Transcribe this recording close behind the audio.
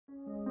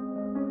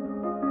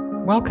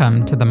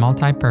Welcome to the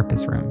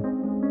Multi-Purpose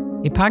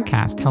Room, a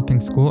podcast helping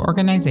school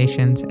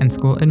organizations and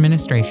school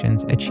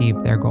administrations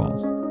achieve their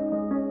goals.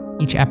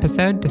 Each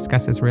episode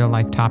discusses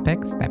real-life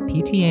topics that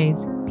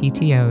PTAs,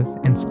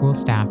 PTOs, and school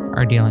staff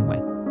are dealing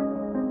with.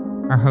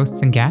 Our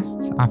hosts and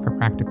guests offer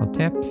practical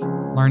tips,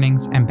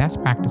 learnings, and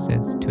best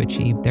practices to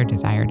achieve their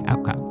desired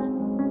outcomes.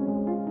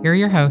 Here are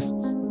your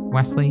hosts,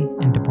 Wesley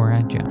and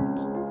Deborah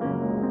Jones.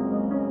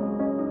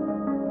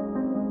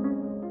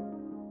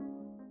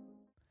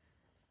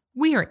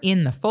 We are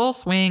in the full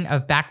swing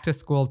of back to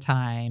school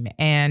time.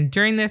 And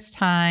during this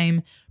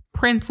time,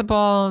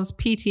 principals,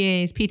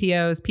 PTAs,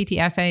 PTOs,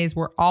 PTSAs,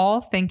 we're all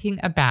thinking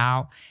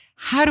about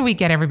how do we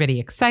get everybody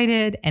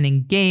excited and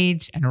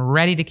engaged and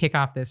ready to kick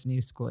off this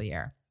new school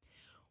year.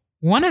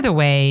 One of the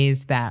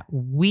ways that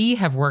we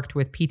have worked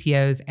with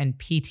PTOs and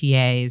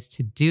PTAs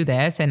to do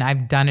this, and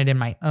I've done it in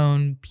my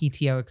own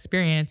PTO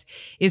experience,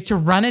 is to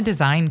run a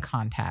design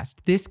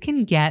contest. This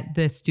can get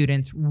the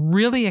students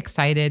really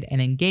excited and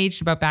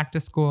engaged about back to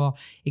school.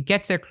 It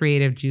gets their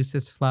creative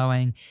juices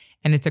flowing,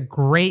 and it's a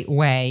great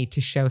way to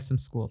show some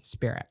school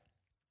spirit.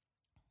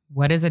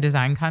 What is a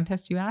design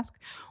contest, you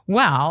ask?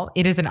 Well,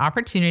 it is an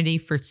opportunity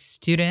for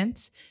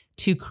students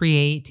to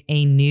create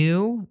a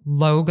new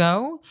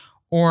logo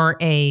or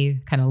a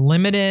kind of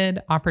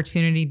limited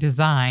opportunity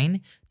design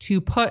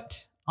to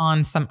put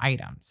on some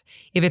items.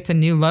 If it's a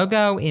new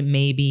logo, it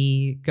may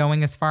be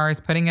going as far as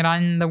putting it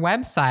on the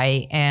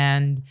website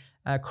and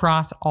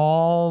across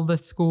all the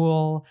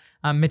school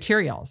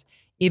materials.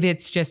 If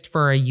it's just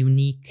for a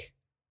unique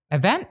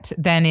event,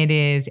 then it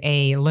is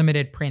a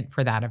limited print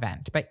for that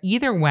event. But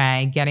either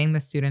way, getting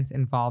the students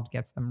involved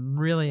gets them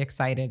really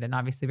excited and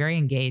obviously very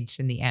engaged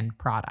in the end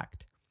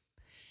product.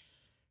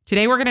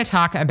 Today, we're going to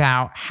talk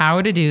about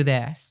how to do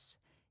this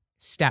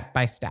step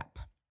by step.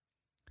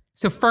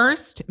 So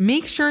first,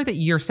 make sure that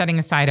you're setting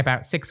aside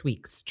about 6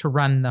 weeks to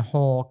run the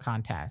whole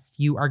contest.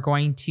 You are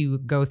going to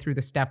go through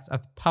the steps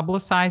of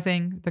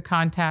publicizing the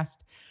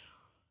contest,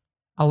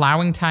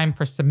 allowing time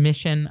for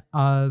submission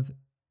of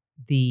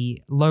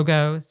the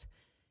logos.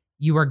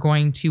 You are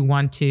going to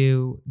want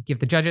to give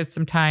the judges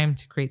some time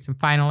to create some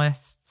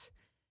finalists.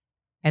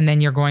 And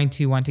then you're going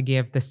to want to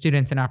give the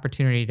students an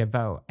opportunity to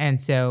vote. And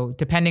so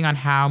depending on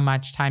how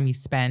much time you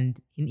spend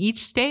in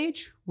each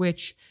stage,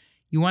 which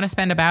you want to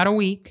spend about a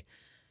week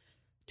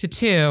to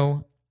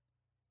 2,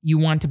 you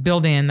want to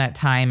build in that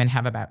time and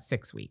have about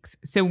 6 weeks.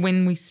 So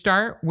when we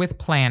start with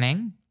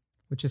planning,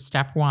 which is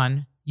step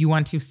 1, you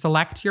want to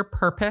select your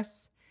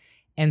purpose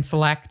and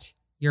select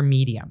your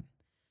medium.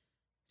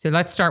 So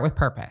let's start with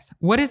purpose.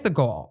 What is the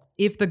goal?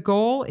 If the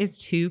goal is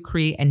to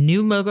create a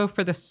new logo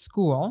for the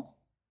school,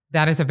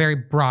 that is a very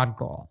broad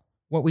goal.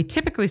 What we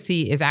typically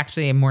see is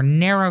actually a more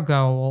narrow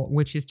goal,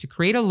 which is to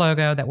create a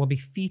logo that will be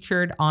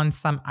featured on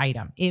some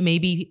item. It may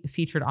be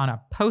featured on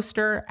a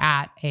poster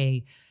at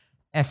a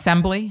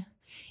assembly.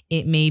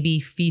 It may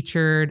be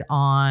featured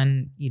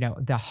on,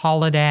 the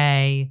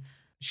holiday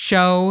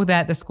show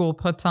that the school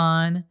puts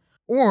on.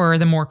 Or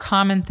the more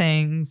common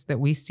things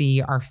that we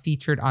see are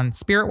featured on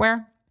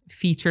spiritware,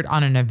 featured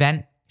on an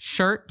event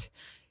shirt,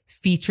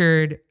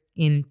 featured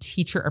in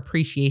teacher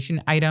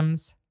appreciation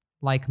items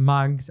like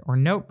mugs or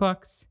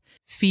notebooks,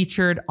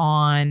 featured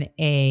on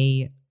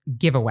a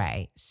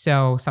giveaway.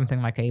 So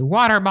something like a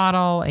water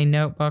bottle, a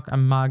notebook, a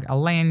mug, a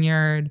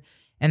lanyard,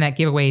 and that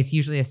giveaway is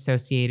usually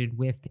associated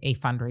with a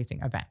fundraising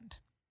event.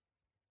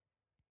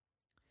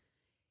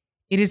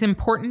 It is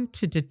important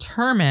to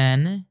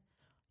determine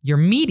your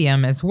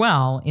medium as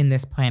well in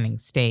this planning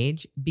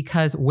stage,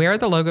 because where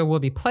the logo will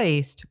be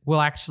placed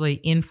will actually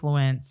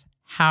influence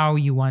how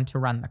you want to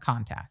run the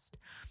contest.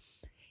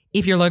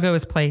 If your logo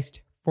is placed,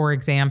 for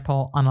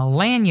example, on a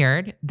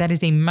lanyard, that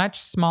is a much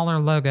smaller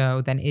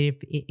logo than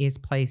if it is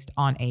placed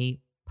on a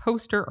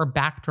poster or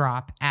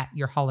backdrop at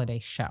your holiday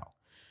show.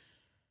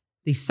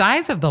 The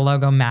size of the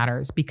logo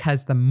matters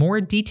because the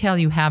more detail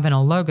you have in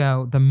a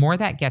logo, the more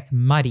that gets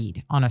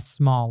muddied on a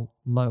small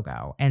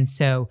logo. And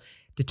so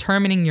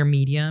determining your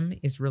medium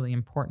is really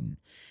important.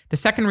 The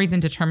second reason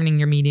determining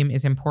your medium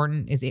is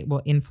important is it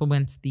will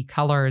influence the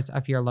colors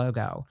of your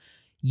logo.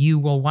 You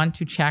will want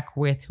to check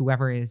with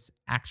whoever is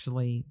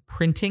actually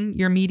printing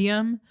your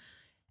medium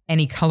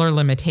any color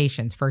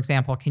limitations. For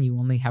example, can you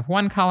only have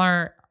one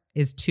color?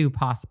 Is 2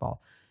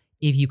 possible?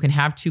 If you can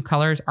have 2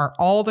 colors, are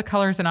all the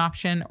colors an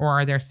option, or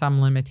are there some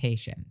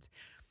limitations?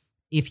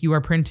 If you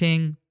are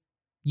printing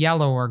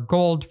yellow or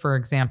gold, for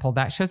example,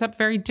 that shows up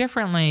very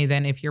differently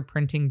than if you're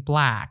printing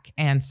black,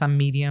 and some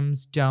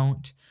mediums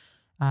don't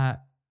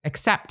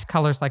accept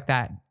colors like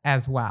that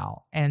as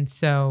well. And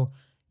so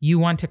you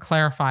want to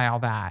clarify all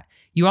that.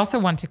 You also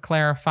want to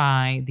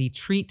clarify the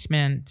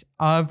treatment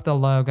of the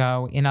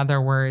logo. In other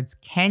words,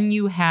 can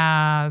you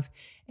have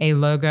a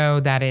logo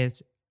that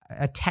is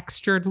a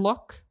textured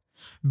look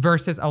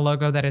versus a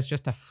logo that is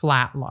just a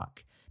flat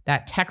look?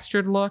 That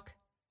textured look,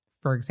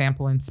 for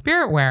example, in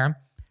spiritware,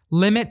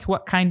 limits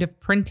what kind of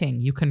printing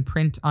you can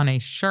print on a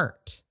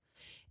shirt.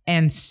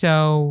 And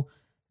so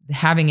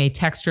having a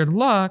textured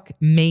look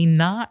may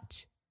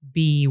not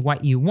be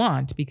what you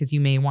want, because you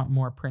may want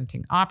more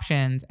printing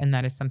options, and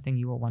that is something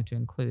you will want to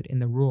include in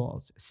the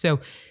rules. So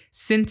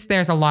since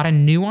there's a lot of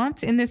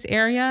nuance in this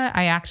area,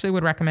 I actually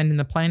would recommend in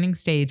the planning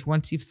stage,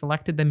 once you've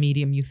selected the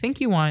medium you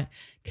think you want,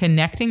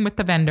 connecting with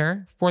the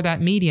vendor for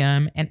that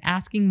medium and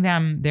asking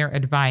them their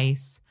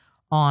advice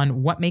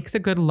on what makes a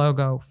good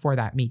logo for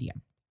that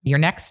medium. Your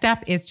next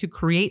step is to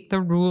create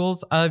the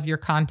rules of your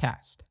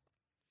contest.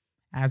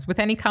 As with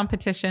any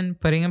competition,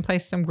 putting in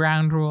place some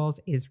ground rules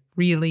is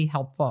really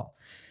helpful.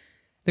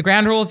 The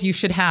ground rules you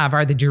should have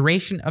are the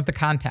duration of the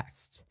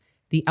contest,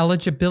 the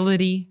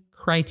eligibility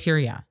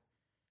criteria,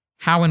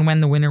 how and when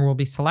the winner will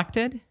be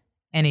selected,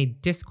 and a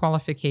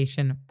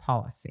disqualification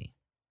policy.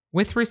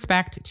 With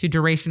respect to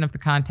duration of the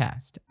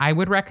contest, I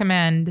would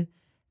recommend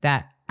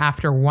that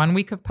after 1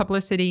 week of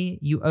publicity,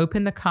 you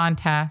open the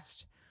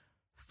contest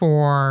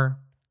for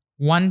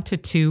 1 to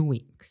 2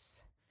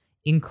 weeks.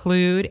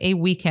 Include a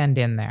weekend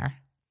in there.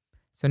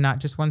 So not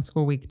just one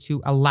school week,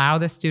 to allow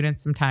the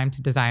students some time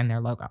to design their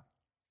logo.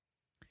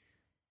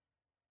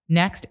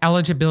 Next,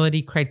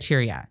 eligibility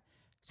criteria.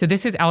 So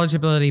this is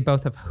eligibility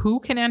both of who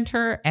can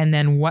enter and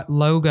then what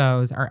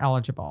logos are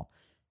eligible.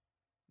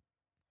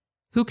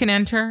 Who can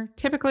enter?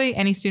 Typically,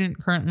 any student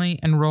currently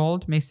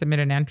enrolled may submit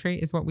an entry,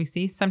 is what we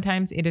see.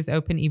 Sometimes it is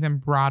open even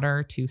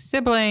broader to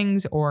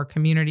siblings or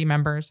community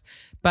members,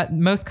 but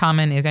most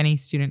common is any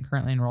student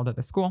currently enrolled at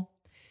the school,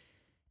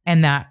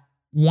 and that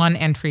one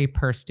entry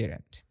per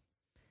student.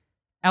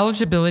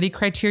 Eligibility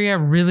criteria,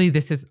 really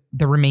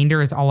the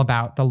remainder is all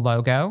about the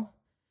logo.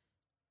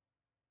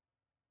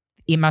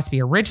 It must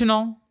be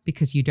original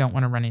because you don't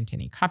want to run into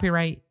any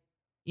copyright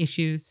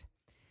issues.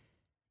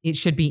 It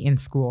should be in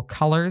school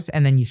colors,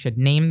 and then you should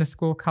name the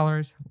school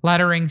colors.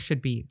 Lettering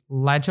should be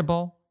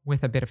legible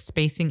with a bit of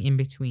spacing in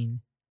between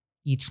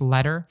each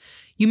letter.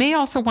 You may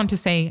also want to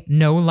say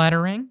no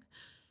lettering,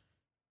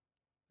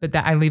 but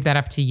I leave that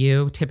up to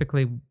you.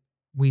 Typically,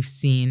 we've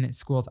seen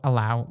schools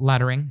allow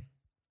lettering.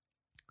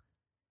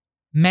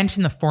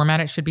 Mention the format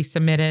it should be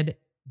submitted.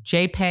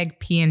 JPEG,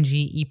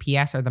 PNG,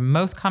 EPS are the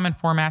most common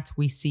formats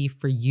we see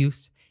for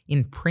use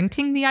in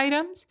printing the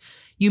items.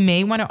 You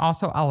may want to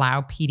also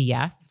allow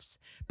PDFs,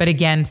 but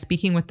again,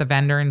 speaking with the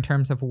vendor in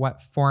terms of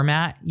what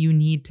format you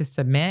need to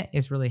submit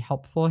is really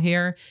helpful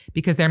here,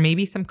 because there may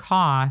be some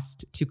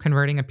cost to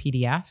converting a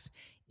PDF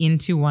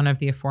into one of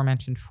the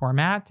aforementioned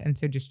formats, and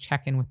so just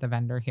check in with the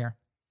vendor here.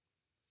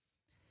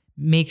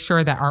 Make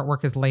sure that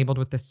artwork is labeled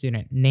with the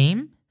student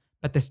name,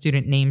 but the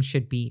student name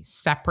should be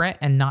separate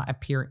and not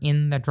appear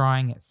in the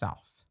drawing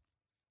itself.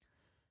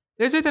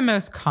 Those are the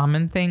most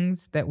common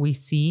things that we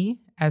see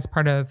as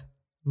part of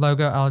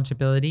logo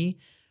eligibility.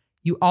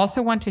 You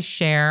also want to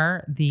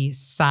share the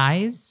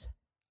size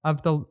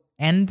of the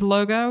end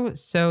logo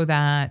so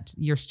that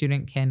your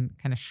student can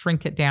kind of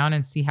shrink it down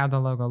and see how the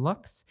logo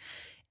looks.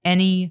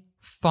 Any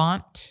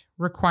font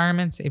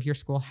requirements, if your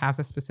school has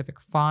a specific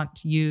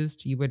font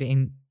used, you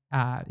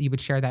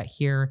would share that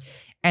here.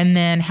 And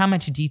then how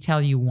much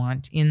detail you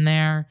want in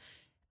there,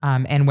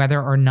 and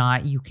whether or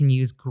not you can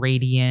use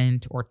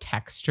gradient or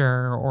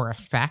texture or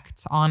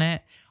effects on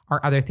it are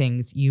other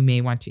things you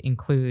may want to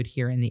include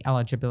here in the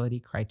eligibility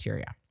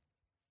criteria.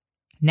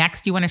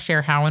 Next, you want to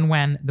share how and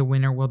when the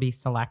winner will be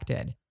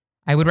selected.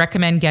 I would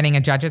recommend getting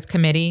a judges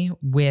committee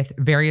with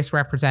various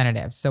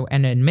representatives. So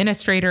an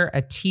administrator,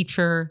 a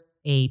teacher,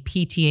 a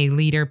PTA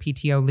leader,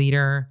 PTO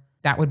leader.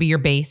 That would be your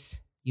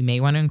base. You may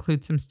want to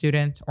include some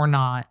students or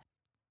not.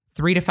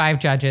 3 to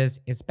 5 judges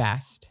is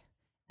best.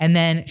 And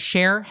then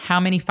share how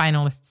many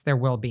finalists there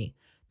will be.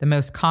 The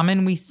most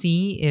common we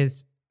see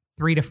is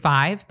 3 to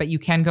 5, but you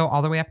can go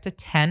all the way up to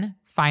 10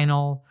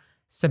 final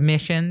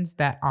submissions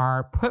that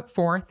are put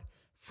forth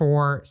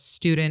for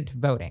student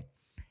voting.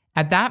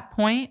 At that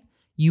point,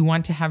 you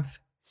want to have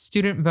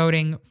student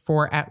voting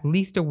for at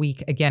least a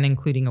week, again,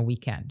 including a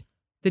weekend.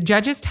 The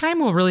judges' time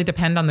will really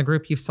depend on the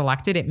group you've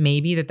selected. It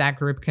may be that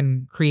group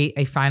can create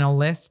a final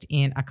list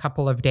in a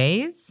couple of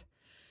days.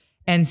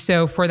 And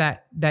so for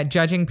that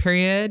judging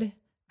period,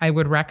 I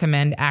would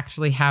recommend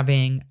actually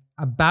having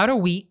about a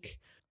week,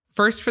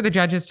 first for the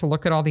judges to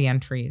look at all the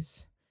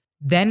entries,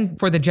 then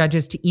for the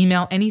judges to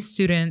email any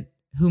student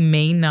who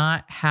may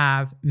not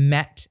have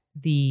met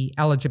the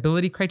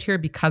eligibility criteria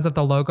because of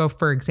the logo.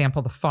 For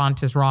example, the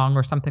font is wrong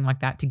or something like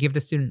that, to give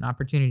the student an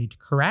opportunity to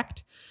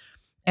correct.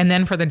 And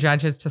then for the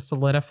judges to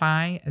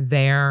solidify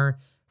their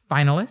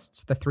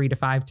finalists, the 3 to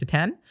 5 to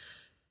 10.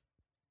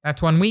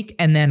 That's 1 week.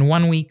 And then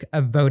 1 week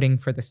of voting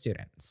for the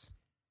students.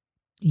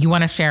 You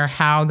want to share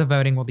how the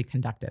voting will be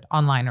conducted,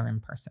 online or in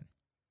person.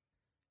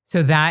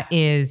 So that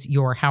is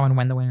your how and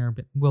when the winner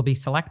will be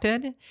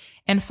selected.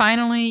 And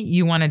finally,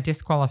 you want a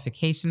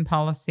disqualification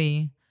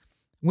policy,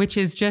 which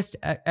is just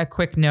a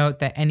quick note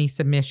that any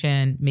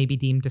submission may be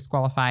deemed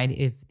disqualified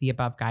if the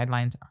above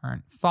guidelines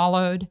aren't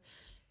followed.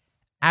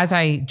 As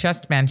I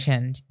just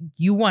mentioned,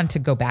 you want to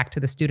go back to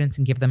the students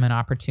and give them an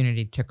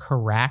opportunity to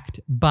correct.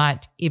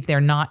 But if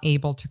they're not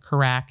able to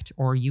correct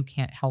or you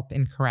can't help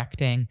in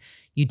correcting,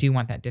 you do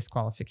want that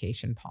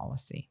disqualification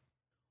policy.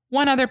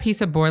 One other piece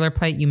of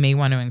boilerplate you may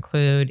want to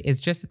include is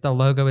just that the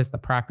logo is the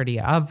property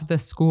of the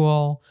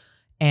school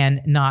and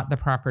not the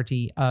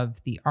property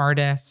of the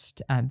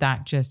artist.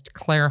 That just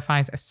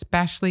clarifies,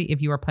 especially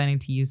if you are planning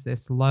to use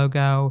this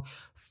logo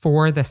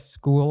for the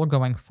school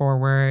going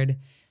forward.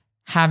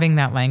 Having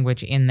that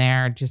language in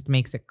there just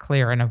makes it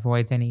clear and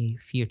avoids any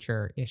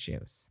future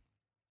issues.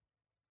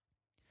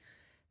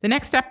 The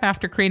next step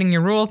after creating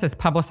your rules is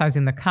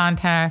publicizing the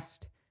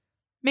contest.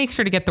 Make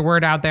sure to get the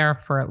word out there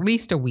for at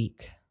least a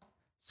week.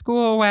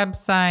 School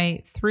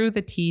website, through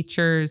the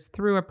teachers,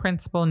 through a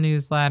principal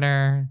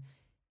newsletter,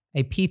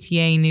 a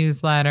PTA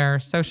newsletter,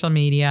 social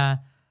media.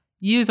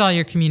 Use all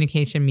your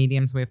communication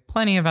mediums. We have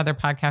plenty of other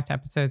podcast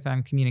episodes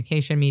on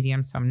communication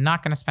mediums, so I'm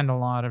not going to spend a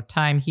lot of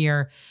time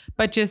here,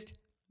 but just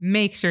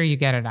make sure you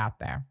get it out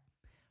there.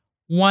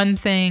 One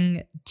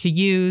thing to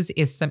use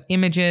is some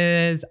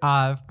images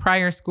of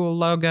prior school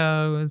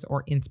logos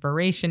or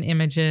inspiration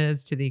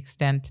images to the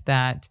extent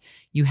that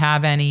you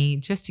have any,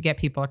 just to get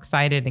people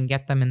excited and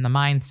get them in the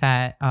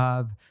mindset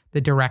of the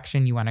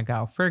direction you want to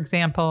go. For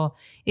example,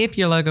 if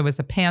your logo is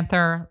a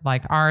panther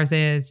like ours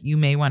is, you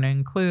may want to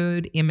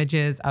include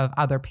images of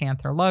other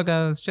panther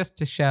logos just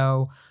to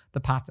show the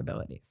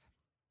possibilities.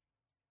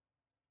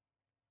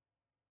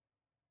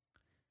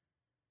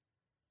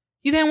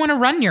 You then want to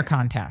run your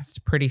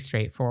contest. Pretty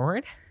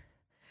straightforward.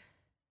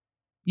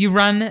 You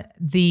run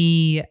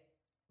the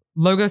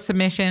logo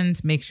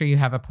submissions. Make sure you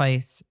have a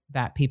place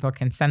that people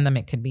can send them.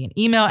 It could be an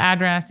email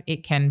address.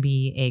 It can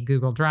be a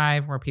Google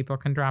Drive where people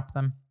can drop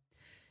them.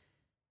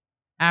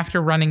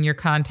 After running your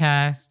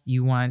contest,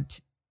 you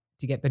want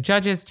to get the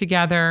judges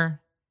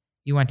together.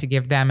 You want to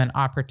give them an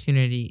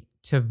opportunity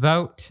to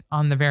vote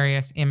on the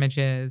various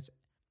images.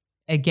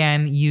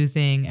 Again,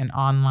 using an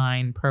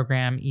online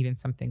program, even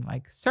something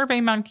like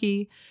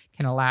SurveyMonkey,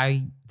 can allow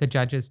the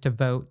judges to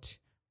vote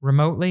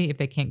remotely if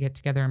they can't get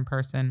together in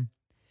person.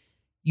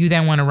 You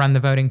then want to run the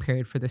voting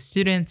period for the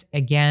students.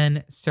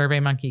 Again,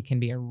 SurveyMonkey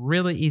can be a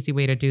really easy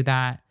way to do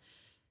that.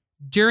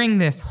 During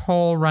this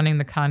whole running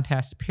the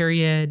contest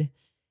period,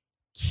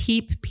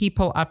 keep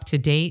people up to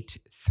date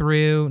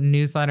through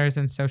newsletters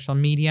and social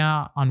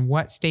media on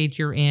what stage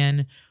you're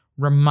in,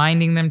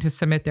 reminding them to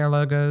submit their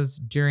logos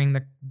during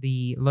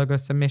the logo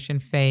submission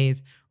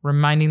phase,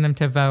 reminding them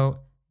to vote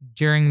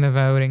during the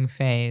voting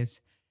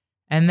phase.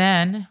 And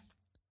then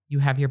you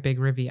have your big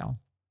reveal.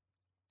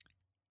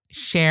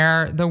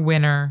 Share the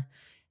winner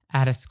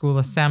at a school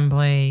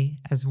assembly,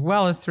 as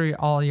well as through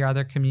all your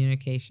other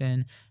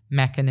communication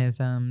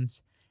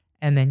mechanisms.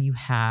 And then you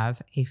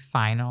have a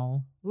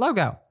final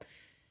logo.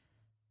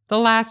 The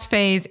last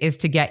phase is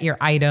to get your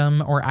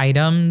item or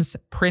items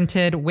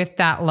printed with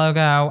that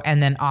logo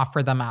and then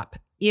offer them up.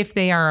 If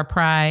they are a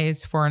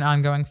prize for an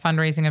ongoing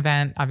fundraising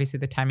event, obviously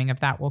the timing of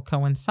that will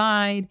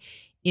coincide.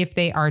 If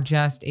they are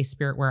just a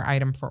Spiritware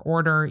item for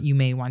order, you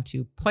may want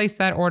to place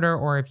that order,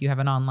 or if you have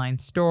an online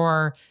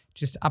store,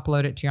 just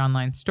upload it to your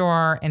online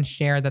store and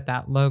share that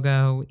that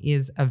logo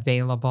is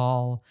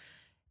available.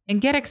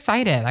 And get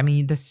excited. I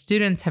mean, the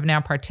students have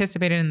now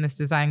participated in this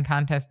design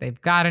contest.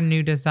 They've got a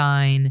new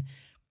design.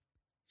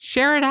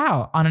 Share it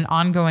out on an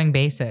ongoing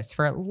basis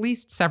for at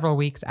least several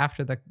weeks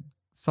after the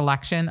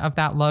selection of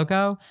that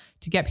logo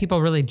to get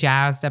people really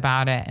jazzed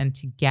about it and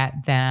to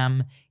get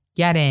them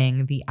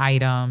getting the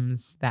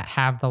items that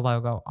have the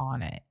logo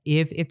on it.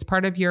 If it's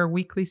part of your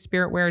weekly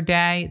Spiritware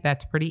day,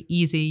 that's pretty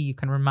easy. You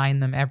can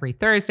remind them every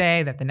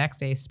Thursday that the next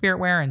day is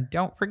Spiritware, and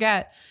don't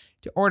forget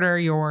to order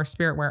your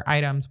Spiritware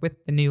items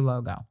with the new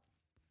logo.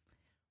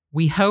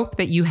 We hope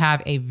that you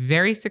have a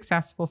very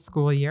successful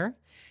school year,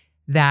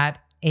 that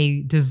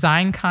a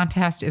design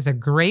contest is a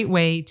great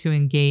way to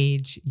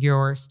engage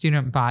your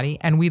student body,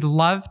 and we'd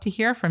love to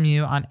hear from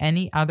you on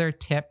any other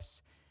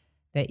tips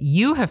that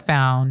you have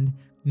found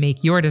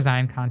make your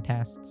design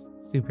contests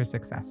super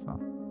successful.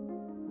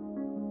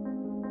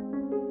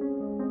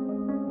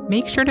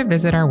 Make sure to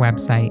visit our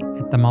website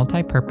at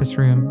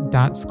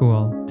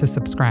themultipurposeroom.school to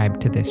subscribe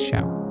to this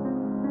show.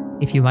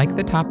 If you like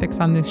the topics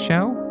on this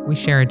show, we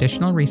share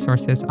additional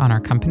resources on our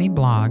company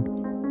blog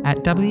at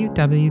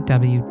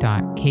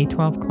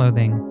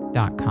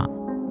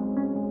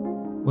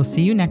www.k12clothing.com. We'll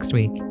see you next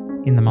week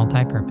in the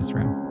Multipurpose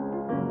Room.